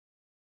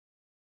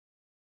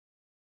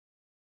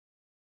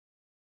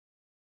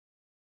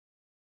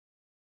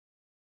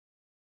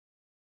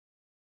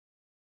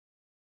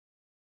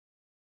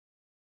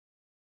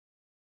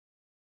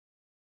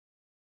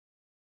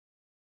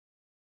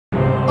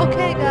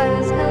Okay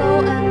guys,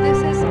 hello, and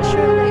this is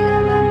Shirley,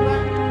 and I'm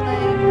going to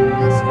play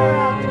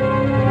Nosferatu.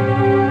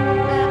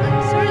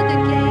 I'm sorry the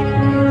game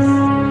is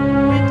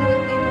written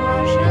in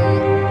Russian.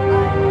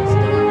 I was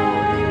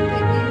downloading the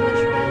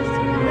English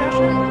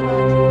version,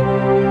 but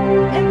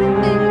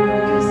everything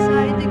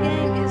inside the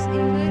game is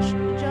English,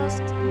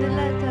 just the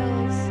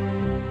letters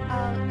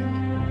are in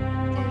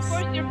this. Of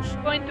course you're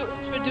going to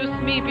introduce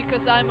me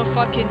because I'm a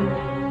fucking...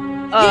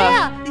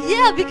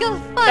 yeah, because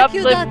fuck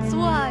you, that's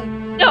why.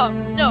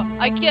 No,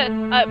 I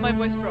can't. My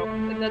voice broke,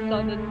 and that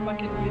sounded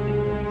fucking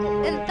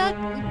ridiculous. And talk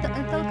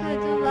a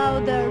little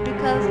louder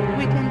because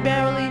we can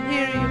barely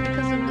hear you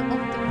because of the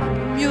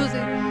fucking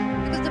music.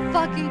 Because the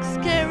fucking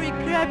scary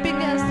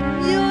crapping ass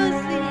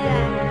music.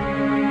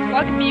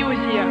 Fuck music.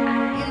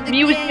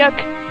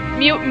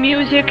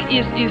 Music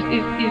is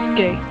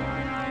gay.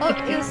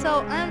 Okay, so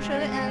I'm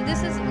Shirley and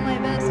this is my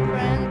best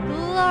friend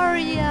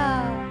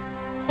Gloria.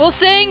 Well,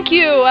 thank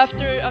you.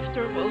 After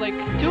like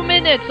 2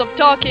 minutes of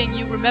talking,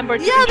 you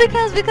remembered. Yeah,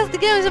 because the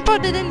game is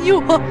important than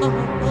you.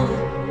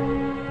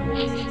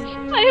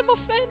 I am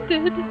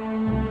offended.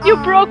 You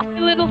broke my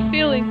little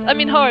feelings. I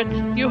mean heart.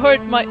 You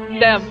hurt my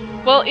damn.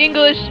 Well,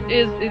 English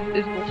is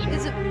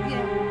bullshit.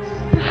 Yeah.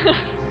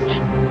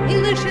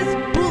 English is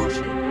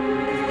bullshit.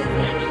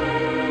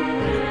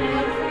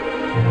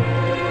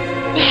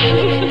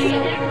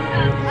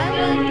 I'm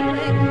going to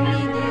play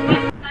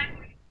medium.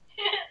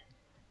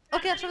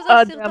 אוקיי, עכשיו זה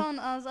הסרטון,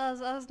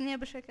 אז נהיה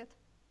בשקט.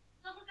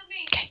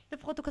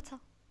 לפחות הוא קצר.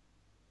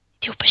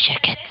 תהיו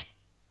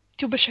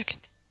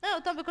בשקט.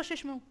 אותם בקושי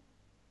ישמעו.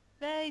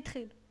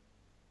 והתחיל.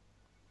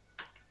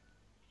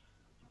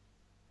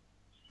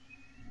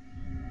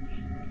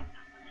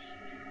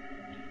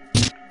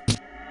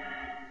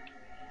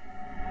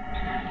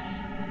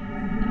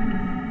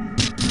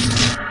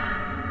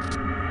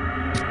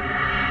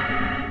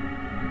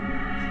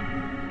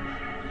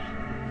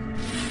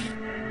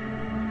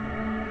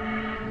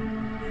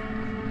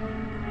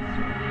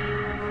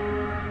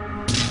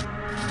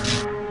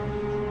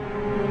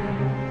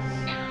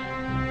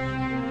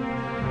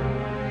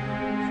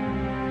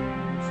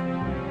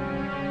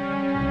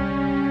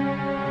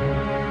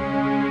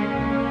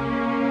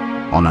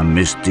 On a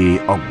misty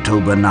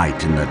October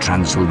night in the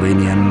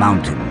Transylvanian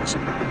mountains,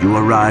 you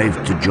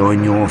arrive to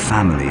join your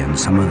family and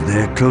some of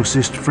their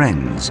closest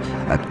friends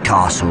at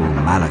Castle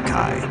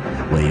Malachi,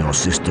 where your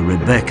sister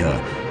Rebecca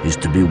is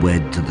to be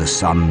wed to the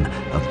son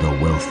of the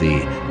wealthy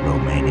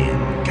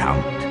Romanian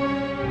count.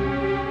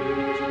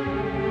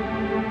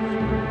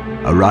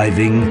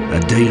 Arriving a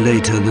day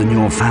later than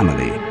your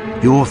family,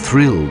 you're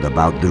thrilled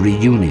about the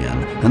reunion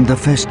and the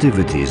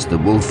festivities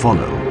that will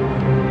follow.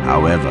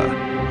 However,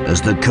 as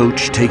the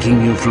coach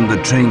taking you from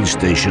the train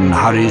station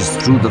hurries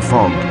through the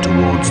fog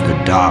towards the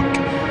dark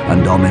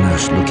and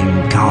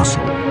ominous-looking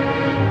castle,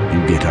 you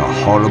get a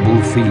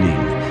horrible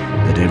feeling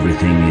that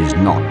everything is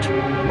not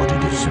what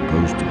it is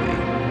supposed to be.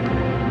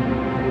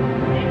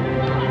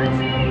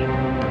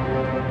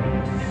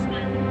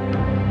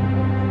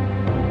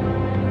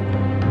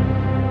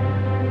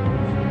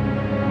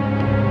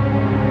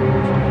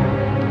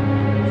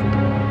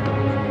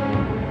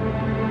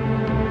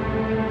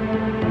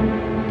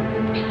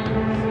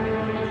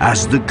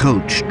 As the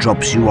coach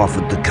drops you off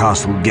at the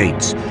castle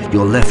gates,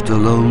 you're left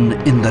alone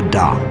in the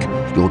dark,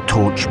 your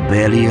torch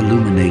barely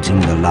illuminating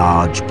the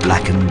large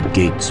blackened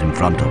gates in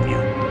front of you.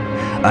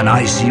 An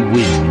icy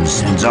wind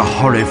sends a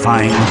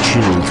horrifying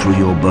chill through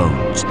your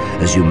bones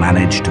as you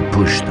manage to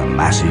push the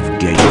massive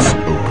gates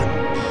open.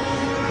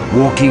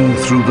 Walking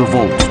through the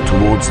vault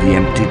towards the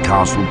empty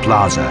castle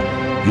plaza,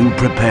 you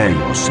prepare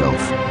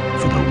yourself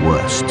for the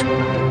worst.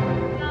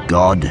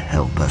 God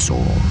help us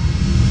all.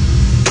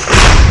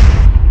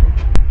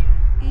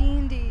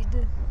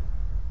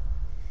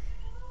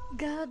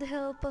 God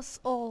help us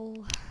all.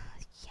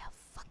 Yeah,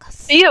 fuck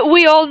us. Yeah,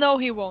 we all know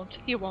he won't.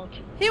 He will.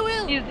 He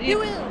will.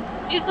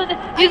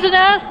 He's an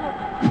asshole.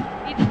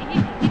 He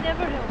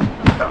never helps.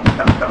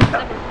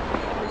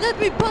 Let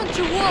me punch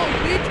a wall,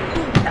 bitch.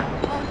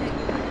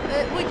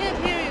 Okay. We can't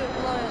hear you,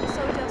 Lauren,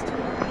 so just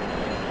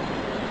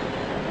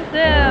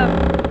Damn.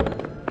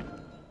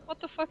 What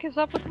the fuck is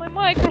up with my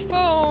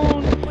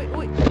microphone?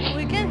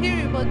 We can hear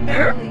you, but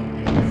barely.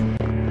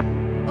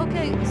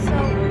 Okay, so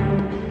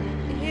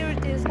here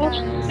it is, guys.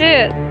 Oh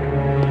shit.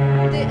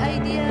 The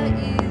idea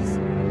is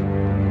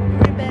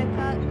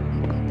Rebecca,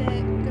 the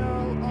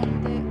girl on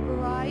the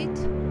right,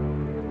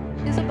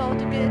 is about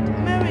to get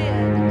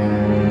married,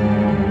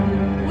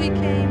 and we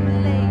came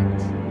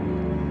late.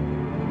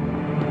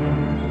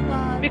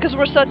 But Because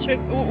we're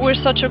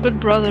such a good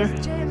brother.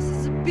 James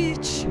is a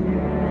bitch.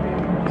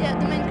 Yeah,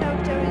 the main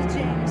character is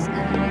James,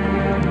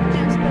 and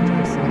James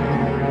Patterson.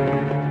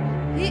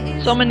 He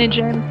is So many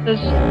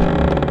Jameses.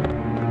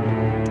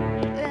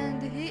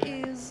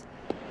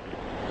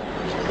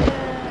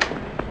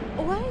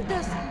 Why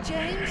does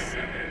James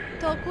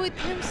talk with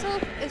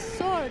himself a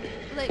sword?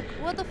 Like,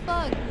 what the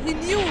fuck? He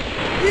knew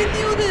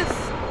this.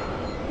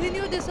 He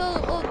knew this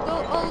all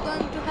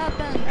going to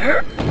happen.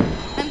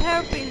 I'm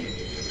helping.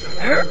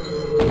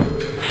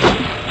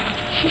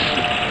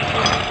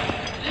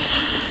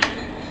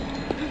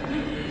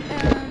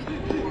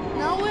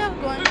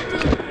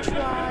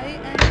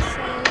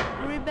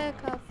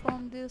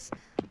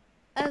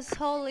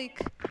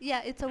 Asholic.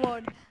 Yeah, it's a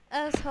word.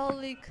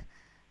 Asholic.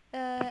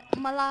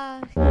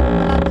 Malachi.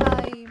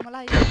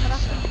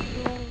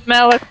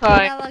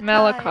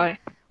 Malachi.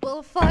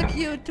 Well, fuck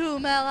you too,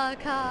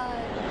 Malachi.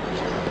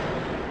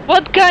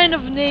 What kind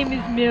of name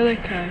is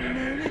Malachi?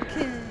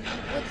 Malachi.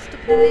 What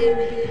stupid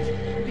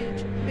name,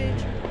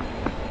 bitch.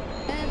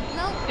 And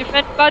now. If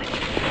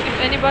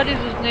anybody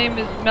whose name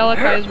is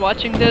Malachi is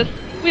watching this,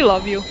 we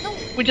love you. No.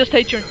 We just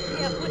hate your.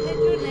 Yeah, we hate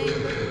your name,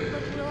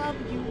 but we love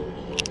you.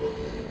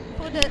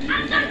 For the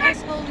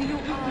asshole you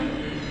are.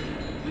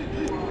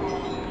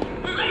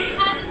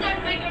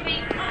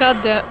 God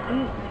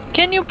damn.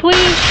 Can you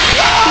please?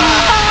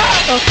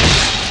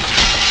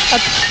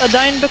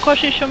 עדיין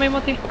בקושי שומעים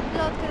אותי?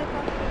 לא, עד כדי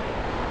כך.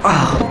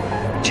 Oh,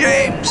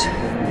 James!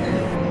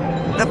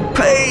 The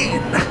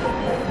pain!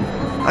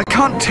 I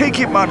can't take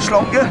it much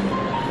longer.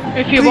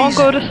 If you won't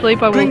go to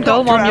sleep, I will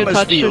tell Mom you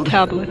touched your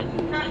tablet.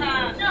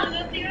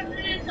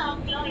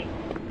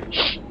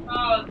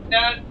 Oh,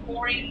 that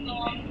boring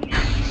song.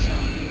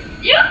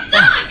 You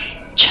suck!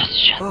 Just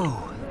shut up.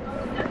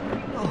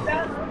 Oh.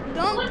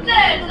 Don't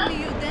blame me,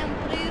 you damn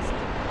priest.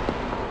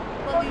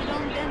 Well, you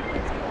don't damn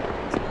priest.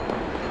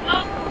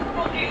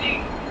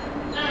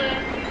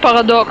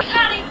 Paradox.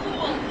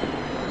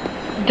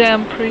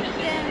 Damn priest.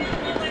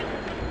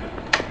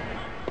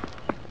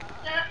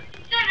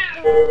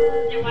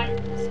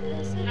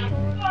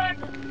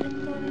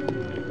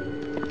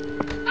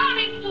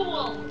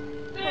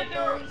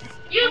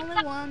 Only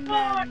one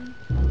man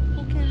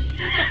who can.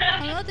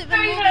 I'm not even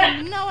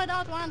moving. No, I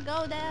don't want to go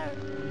there.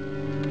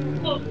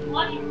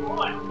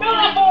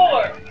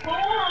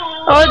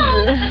 עוד.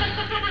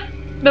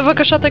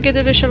 בבקשה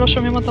תגידי לי שלא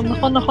שומעים אותם.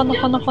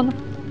 נכון.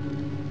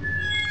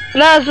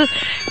 לא, אז...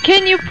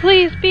 Can you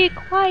please be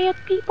quiet,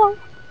 people?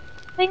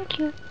 Thank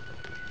you.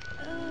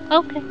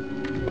 Okay.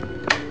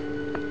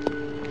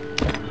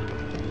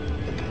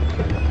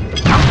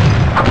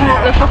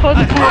 לפחות...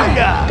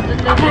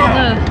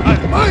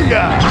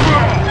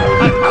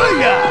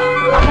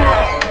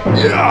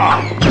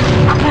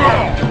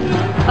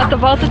 את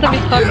עברת את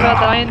המשחק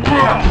ועדיין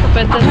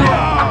קופצת.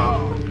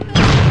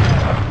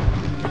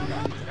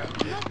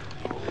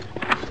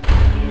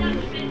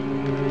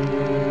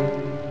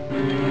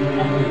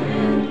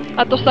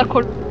 את עושה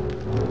כל...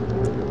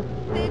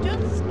 They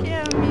just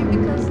scare me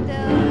because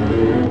they're...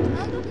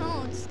 I don't know,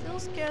 it still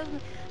scares me.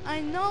 I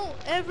know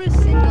every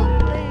single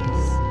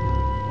place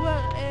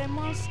where a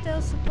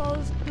monster's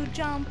supposed to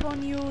jump on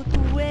you, to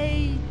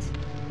wait,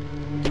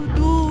 to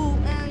do,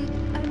 and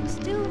I'm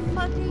still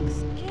fucking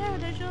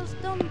scared, I just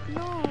don't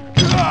know.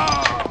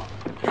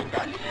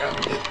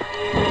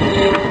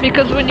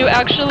 Because when you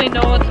actually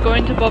know what's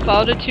going to pop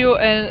out at you,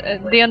 and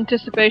the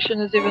anticipation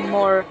is even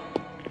more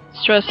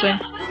stressing.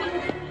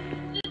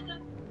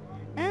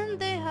 And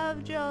they have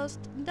just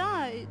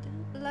died,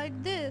 like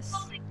this.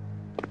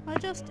 I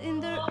just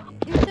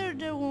entered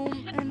the womb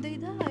and they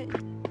died.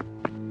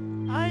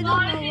 I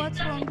don't know what's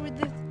wrong with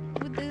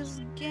this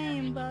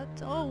game, but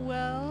oh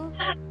well.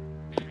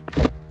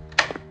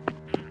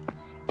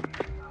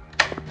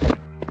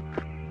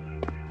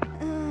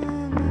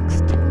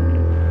 Next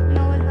room.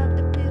 Now I have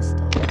the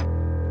pistol.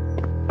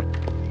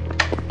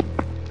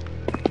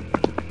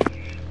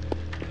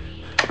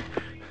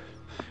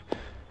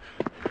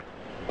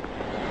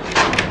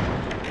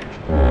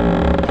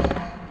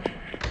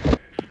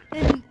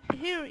 And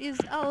here is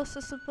also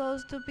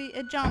supposed to be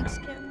a jump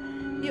scare.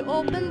 You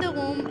open the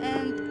room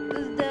and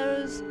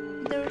there's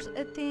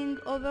a thing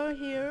over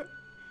here,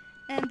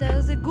 and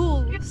there's a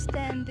ghoul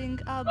standing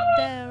up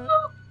there.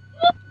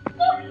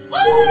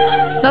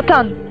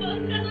 נתן!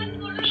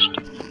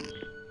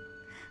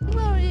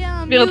 Gloria,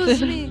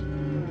 amuse me.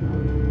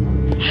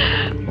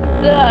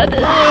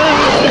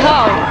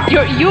 How?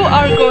 You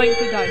are going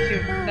to die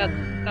here.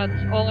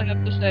 That's all I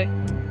have to say.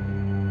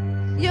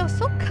 You're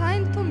so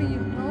kind to me,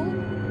 you know?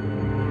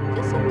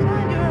 You're so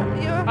kind,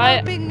 you're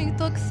helping me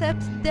to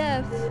accept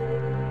death.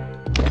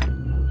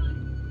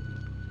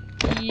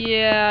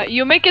 Yeah,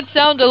 you make it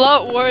sound a lot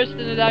worse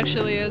than it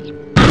actually is.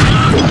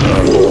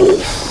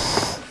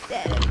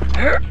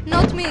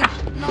 Not me.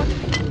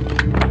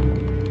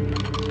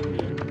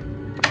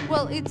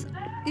 Well, it's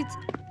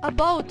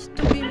about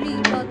to be me,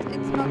 but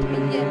it's not me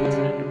yet.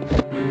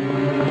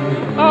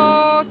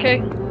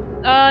 אוקיי.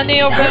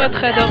 אני עוברת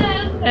חדר.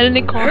 אין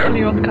לי כוח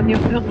להיות כאן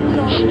יותר.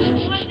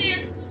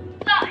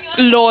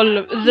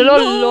 לול. זה לא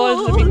לול,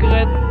 זה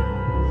מגרד.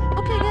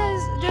 Okay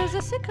guys, there's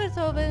a secret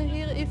over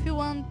here if you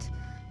want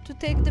to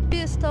take the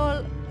pistol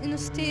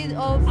instead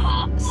of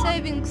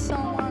saving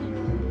someone.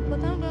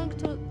 But I'm going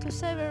to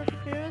save her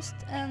first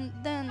and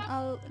then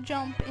I'll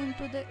jump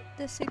into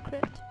the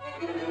secret.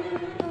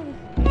 Oh.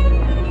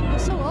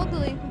 You're so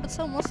ugly, but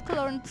so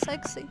muscular and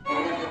sexy.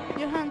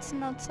 Your hands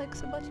are not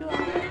sexy, but you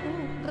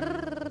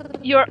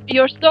are.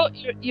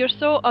 You're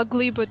so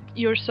ugly, but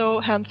you're so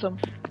handsome.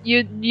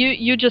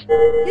 You just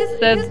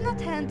said. He's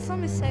not handsome,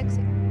 he's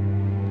sexy.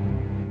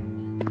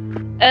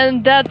 And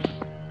that's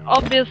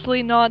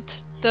obviously not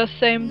the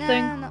same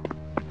thing. No.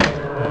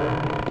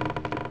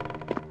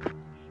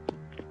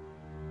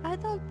 I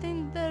don't think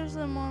there's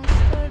a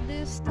monster this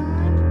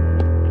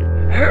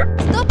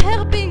Stop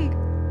helping!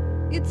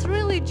 It's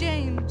really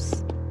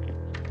James.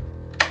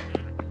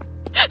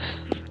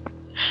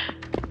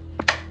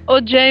 Oh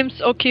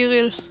James, oh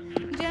Kirill.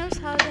 James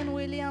Harden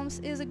Williams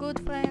is a good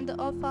friend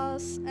of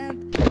us,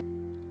 and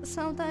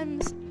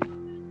sometimes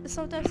it's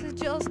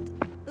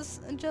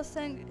just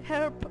saying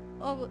help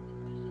or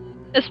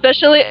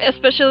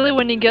Especially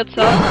when he gets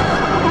up.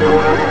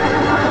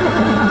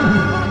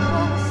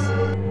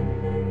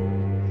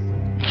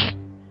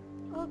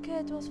 Okay,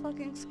 it was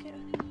fucking scary.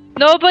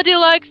 Nobody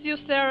likes you,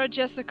 Sarah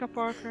Jessica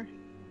Parker.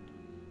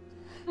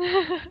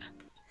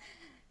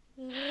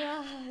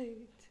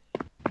 Right.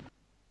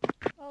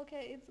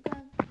 Okay, it's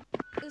gone.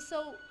 So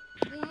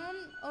one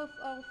of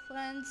our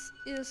friends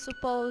is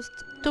supposed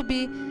to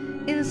be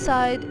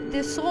inside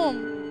this room,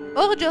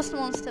 or just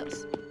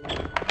monsters.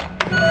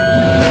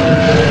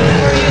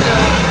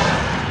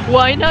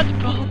 Why not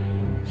both?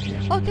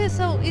 Okay,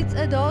 so it's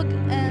a dog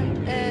and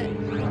a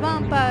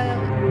vampire,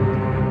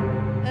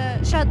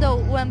 shadow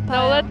vampire.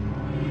 Now let.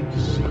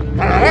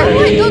 Yeah,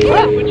 wait,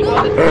 doggy! Which Go,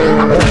 one? go,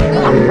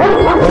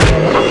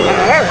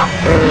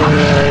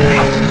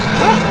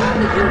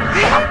 you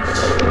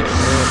bitch!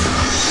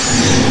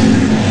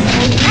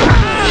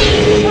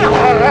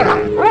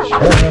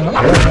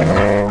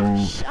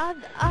 Shut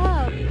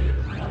up!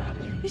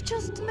 You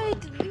just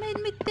made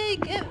me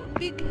take a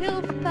big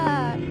health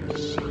pack.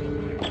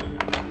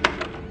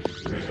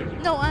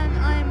 No, I'm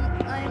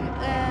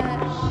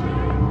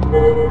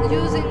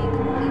using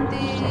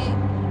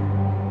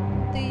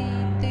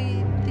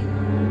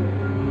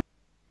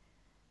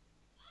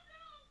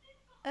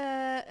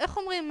איך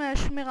אומרים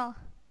שמירה?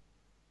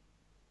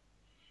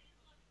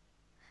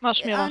 מה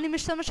שמירה? אני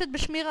משתמשת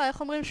בשמירה,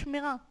 איך אומרים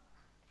שמירה?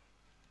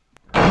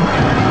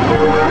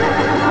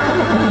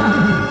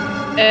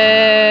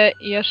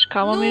 יש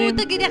כמה מילים.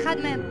 נו, תגידי אחד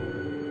מהם.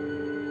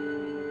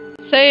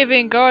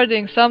 saving,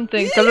 guarding,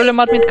 something, תלוי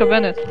למה את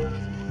מתכוונת.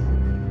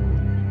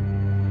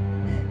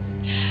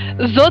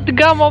 זאת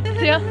גם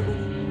אופציה.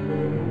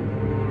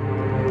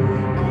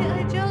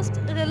 I just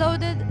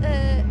reloaded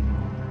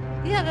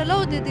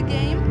the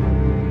game,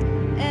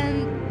 and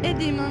a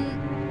demon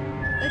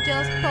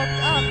just popped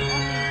up on me,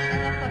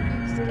 and I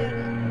fucking scared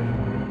me.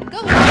 Go!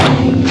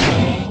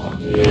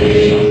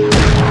 Yeah!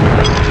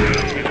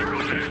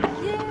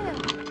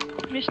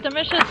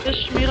 משתמשת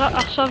בשמירה,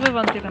 עכשיו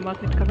הבנתי למה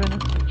את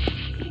מתכוונת. I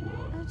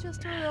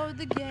just reloaded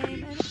the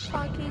game, and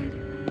fucking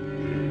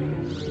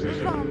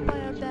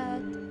vampire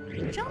bat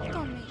jumped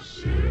on me.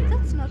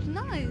 That's not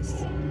nice.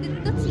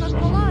 That's not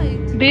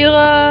polite.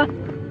 בירה,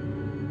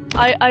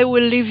 I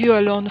will leave you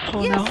alone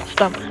for now.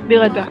 סתם, be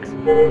right back.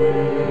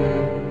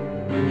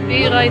 Be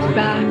right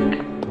back.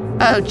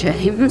 Oh,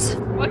 James.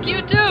 What do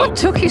you do? What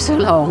took you so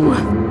long?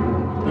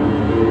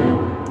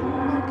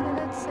 Okay,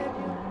 let's save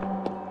you.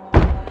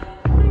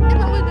 And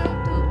now we're going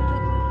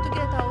to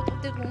get out of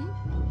the room.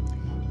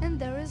 And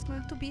there is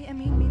going to be a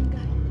mean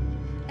guy.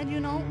 And you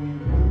know,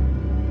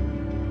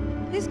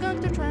 he's going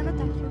to try and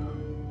attack you.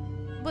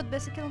 But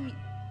basically me.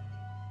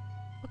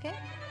 Okay?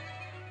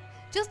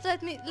 Just let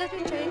me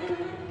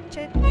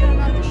check you're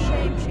not a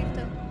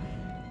shapeshifter.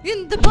 In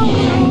the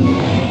power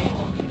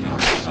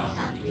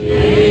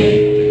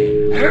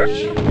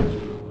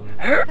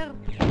Help.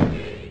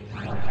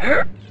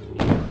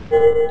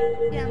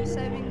 Yeah, I'm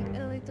saving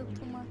a little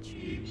too much.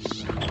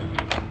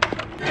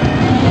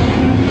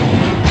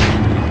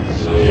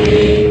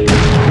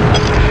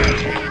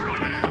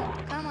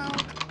 Come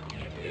out.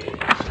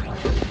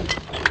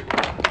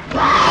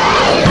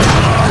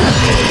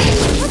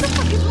 What the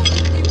fuck is wrong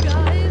with you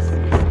guys?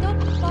 Stop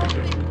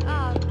popping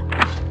up.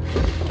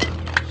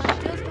 I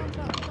just don't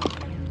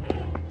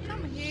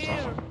come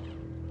here.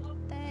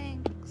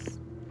 Thanks.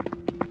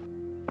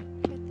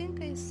 I think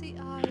I see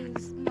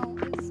eyes. No,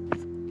 it's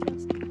just...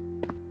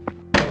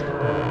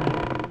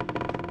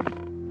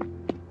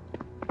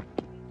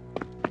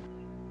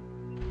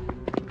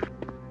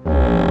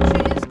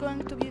 She is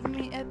going to give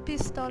me a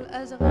pistol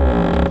as a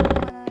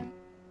reward when I'm...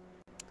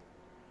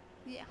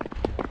 Yeah.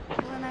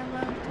 When I'm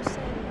going to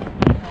save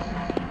her.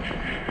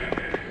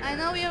 I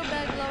know you're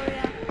back,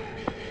 Gloria.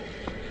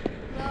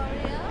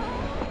 Gloria?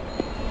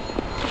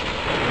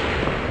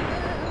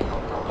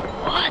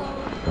 What?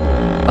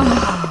 Oh,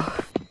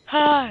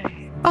 Hi.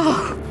 oh,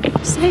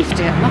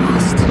 safety at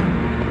last.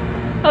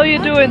 How you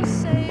doing?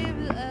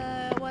 Saved,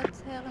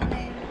 what's her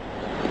name?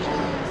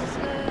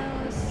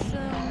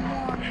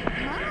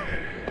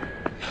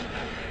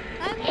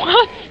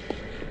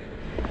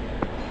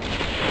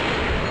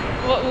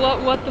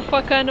 What the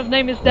fuck kind of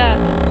name is that?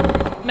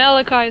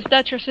 Malachi, is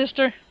that your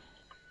sister?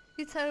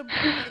 It's her.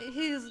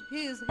 His.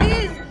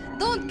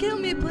 Don't kill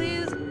me,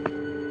 please.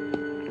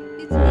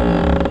 It's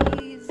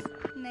his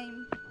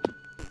name.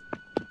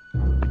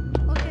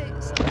 Okay,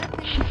 so I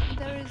think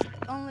there is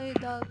only a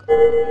dog.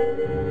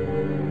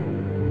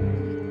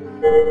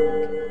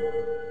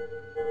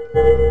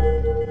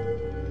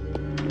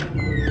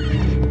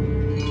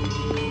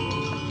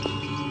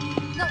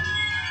 No.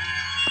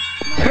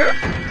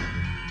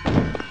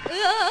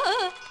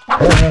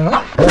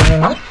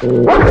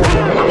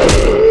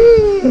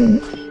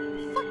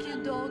 Fuck you,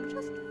 dog.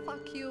 Just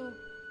fuck you.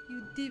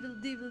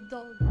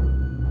 dog.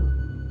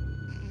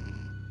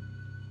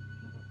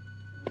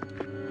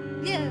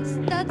 Yes,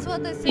 that's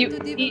what I said to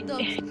devil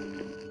dogs.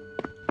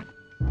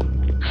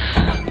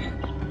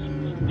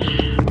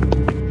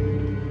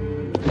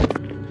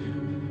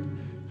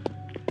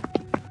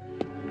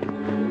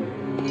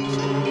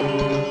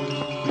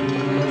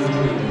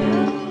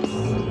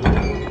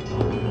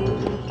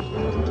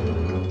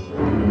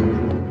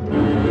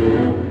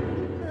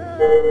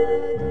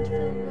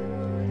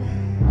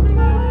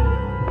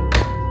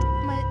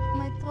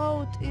 My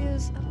throat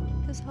is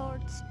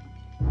hurts.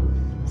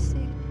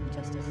 See,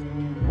 just a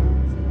second.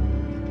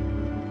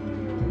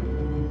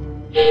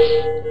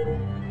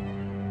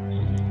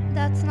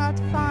 That's not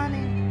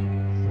funny.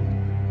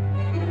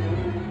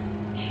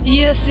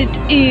 Yes, it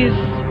is.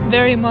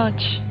 Very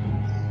much.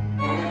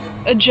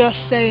 Just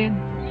saying.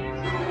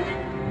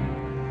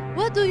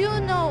 What do you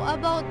know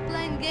about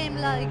playing game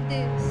like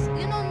this?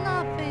 You know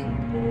nothing.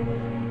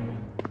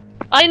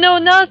 I know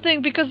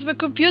nothing because the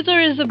computer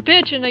is a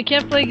bitch and I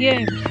can't play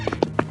games.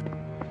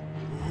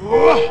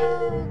 Okay.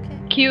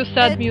 Cue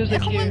sad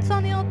music here.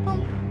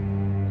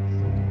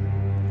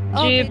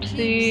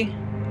 Gypsy.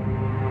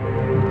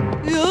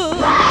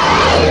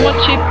 Come on,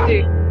 Gypsy.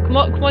 Come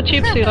on,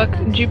 Gypsy, like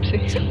Gypsy.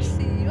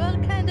 Gypsy, you are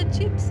kind of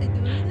gypsy,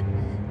 dude.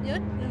 You're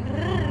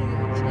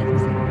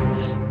gypsy.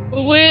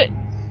 Wait.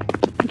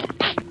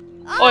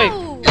 Oi,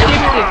 Ow!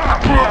 Gypsy.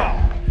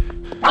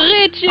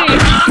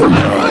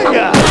 Richie!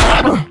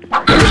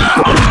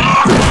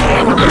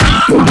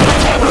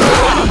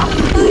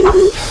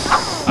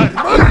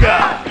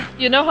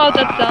 You know how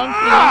that sounds?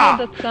 You know how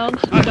that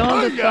sounds? You know how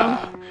that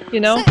sounds? You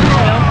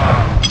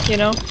know? You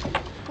know?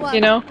 What?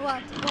 You know?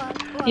 What?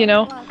 You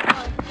know?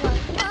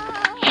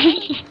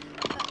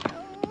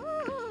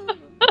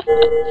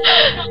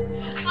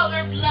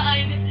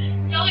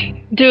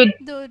 Colorblind. Dude.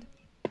 Dude.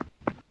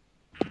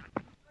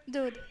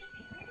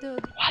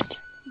 What?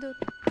 Dude.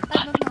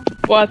 I don't know.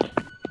 What?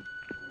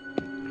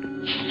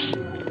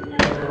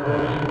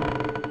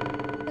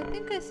 I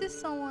think I see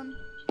someone.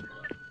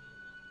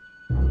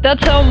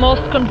 That's how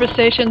most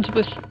conversations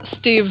with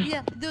Steve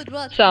Yeah, dude,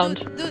 what? sound.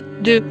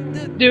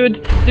 Dude.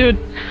 Dude.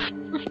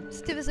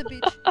 Steve is a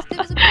bitch. Steve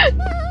is a bitch.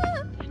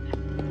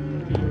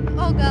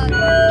 Oh god.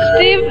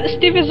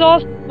 Steve is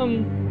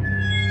awesome.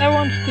 I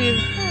want Steve.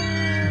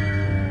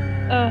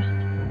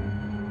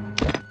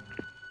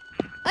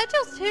 I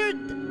just heard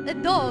a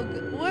dog.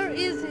 Where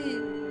is he?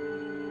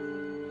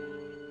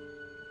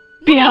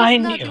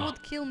 Behind No, he you.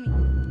 would kill me.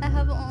 I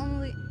have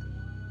only.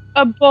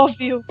 Above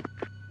you.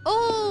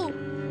 Oh,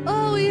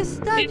 you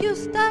stuck,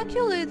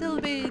 you little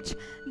bitch.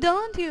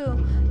 Don't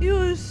you?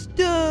 You're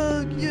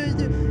stuck. You're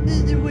the one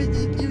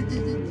that killed the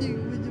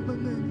thing with the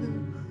banana.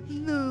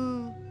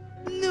 No.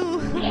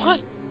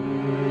 What?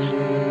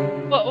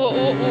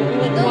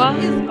 The dog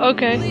is What?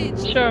 Okay,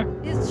 glitched. sure.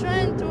 He's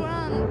trying to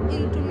run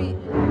into me.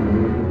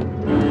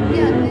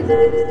 Yeah, he's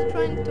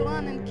trying to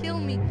run and kill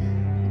me.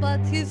 But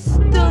he's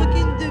stuck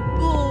in the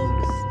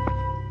box.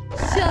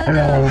 Shut up.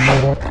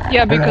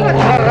 Yeah,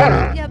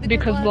 Yeah,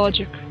 because what?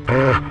 logic.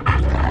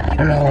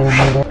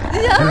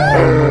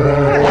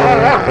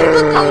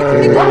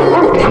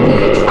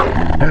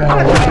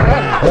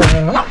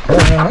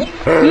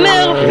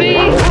 Murphy!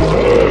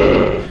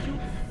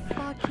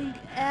 Fucking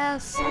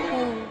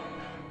asshole.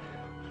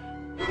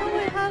 Now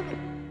I have.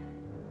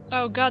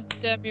 Oh god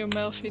damn you,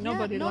 Murphy.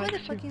 Nobody likes you.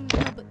 fucking.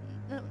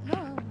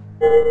 No.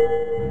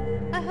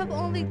 I have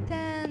only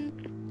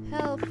 10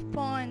 health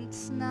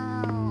points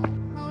now.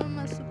 How am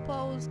I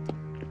supposed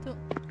to?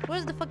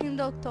 Where's the fucking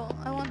doctor?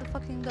 I want the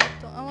fucking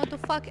doctor. I want to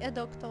fuck a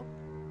doctor.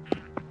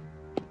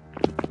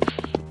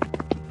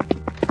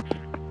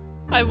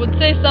 I would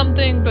say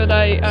something, but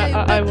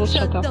I will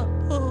shut up.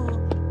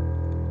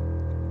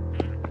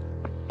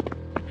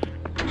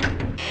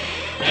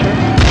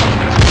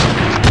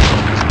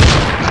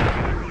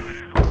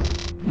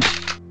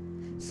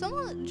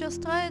 Someone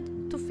just tried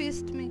to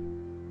fist me.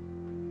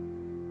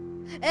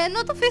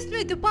 Not to fist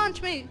me, to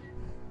punch me.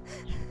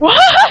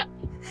 What?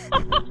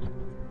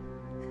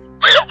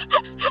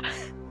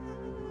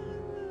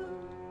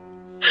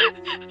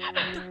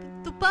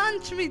 To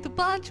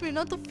punch me,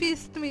 not to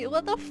fist me.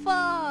 What the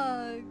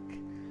fuck?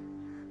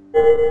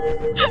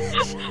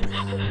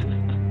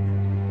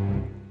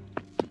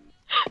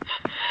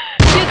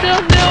 You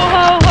don't know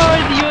how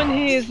hard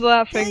Yoonhee is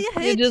laughing. I You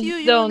hate just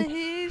you, don't.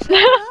 Yoonhee. Shut up,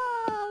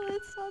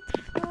 it's not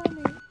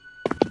funny.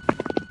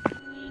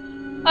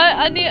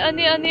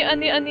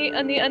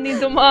 אני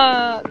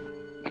דומה.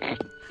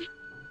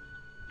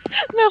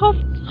 מרוב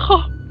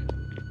צחוק.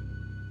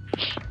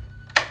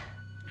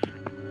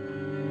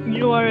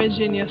 You are a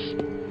genius.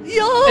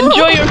 Yo!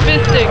 Enjoy your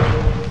fisting.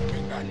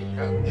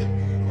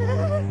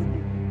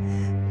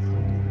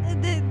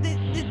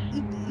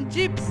 The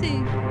gypsy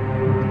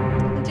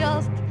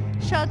just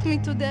shot me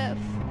to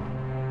death.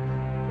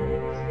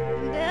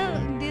 They're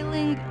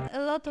dealing a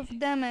lot of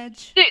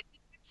damage.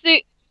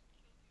 See,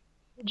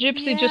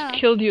 Gypsy just Yeah,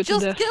 killed you to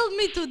just death. killed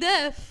me to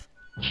death.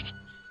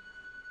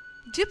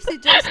 Gypsy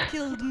just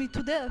killed me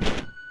to death.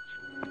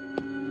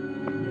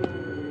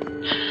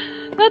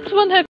 That's one happy